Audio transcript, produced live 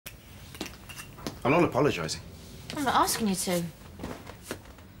I'm not apologising. I'm not asking you to.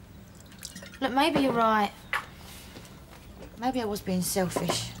 Look, maybe you're right. Maybe I was being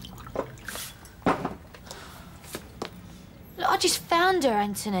selfish. Look, I just found her,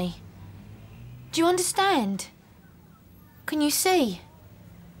 Anthony. Do you understand? Can you see?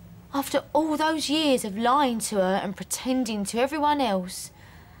 After all those years of lying to her and pretending to everyone else,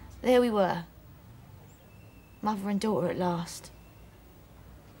 there we were. Mother and daughter at last.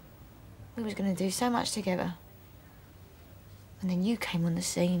 We was going to do so much together. And then you came on the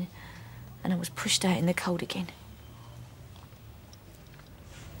scene and I was pushed out in the cold again.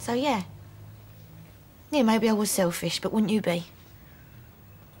 So, yeah. Yeah, maybe I was selfish, but wouldn't you be?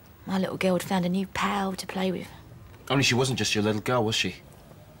 My little girl had found a new pal to play with. Only she wasn't just your little girl, was she?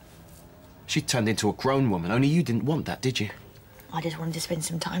 She turned into a grown woman, only you didn't want that, did you? I just wanted to spend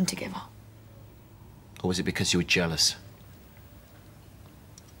some time together. Or was it because you were jealous?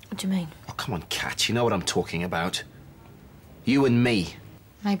 What do you mean? Oh, come on, Kat, you know what I'm talking about. You and me.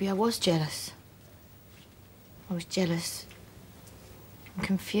 Maybe I was jealous. I was jealous. I'm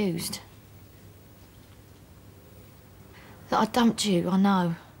confused. That I dumped you, I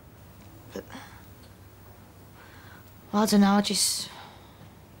know. But... well, I don't know, I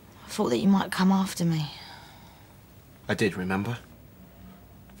thought that you might come after me. I did, remember?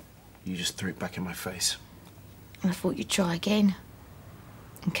 You just threw it back in my face. And I thought you'd try again.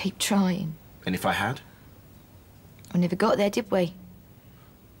 And keep trying. And if I had? We never got there, did we?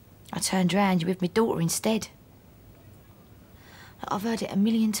 I turned round, you with my daughter instead. I've heard it a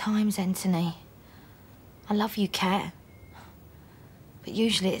million times, Anthony. I love you, Kat. But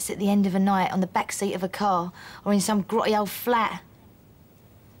usually it's at the end of a night on the back seat of a car or in some grotty old flat.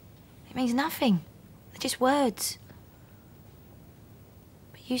 It means nothing. They're just words.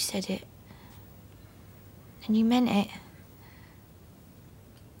 But you said it. And you meant it.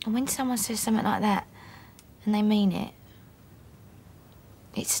 And when someone says something like that, and they mean it,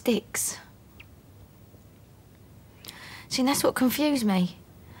 it sticks. See, and that's what confused me.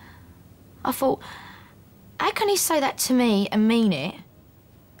 I thought, how can he say that to me and mean it,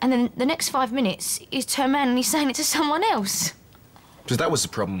 and then the next 5 minutes, he's turned around and he's saying it to someone else? Because that was the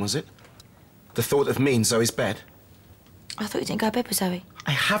problem, was it? The thought of me in Zoe's bed? I thought you didn't go to bed with Zoe.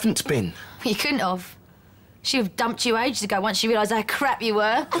 I haven't been. You couldn't have. She'd have dumped you ages ago once she realised how crap you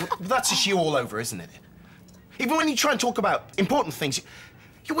were. Well, that's just you all over, isn't it? Even when you try and talk about important things,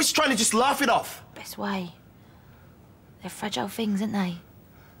 you're always trying to just laugh it off. Best way. They're fragile things, aren't they?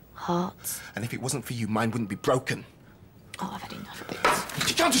 Hearts. And if it wasn't for you, mine wouldn't be broken. Oh, I've had enough of it.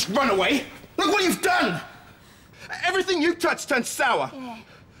 You can't just run away. Look what you've done. Everything you touch turns sour. Yeah.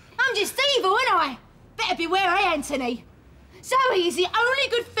 I'm just evil, ain't I? Better beware, eh, Anthony? Zoe is the only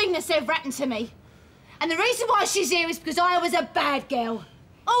good thing that's ever happened to me. And the reason why she's here is because I was a bad girl.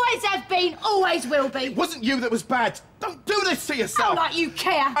 Always have been, always will be. It wasn't you that was bad. Don't do this to yourself. Not like you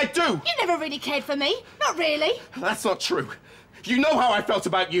care. I do. You never really cared for me. Not really. That's not true. You know how I felt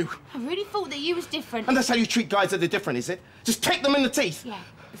about you. I really thought that you was different. And that's how you treat guys that are different, is it? Just kick them in the teeth. Yeah,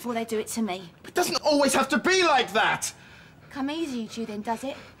 before they do it to me. It doesn't always have to be like that. Come easy to you then, does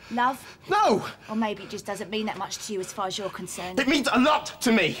it? Love? No. Or maybe it just doesn't mean that much to you as far as you're concerned. It means a lot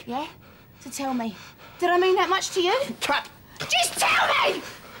to me. Yeah? So tell me, did I mean that much to you? Kat. Just tell me!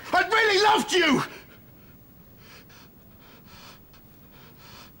 I really loved you!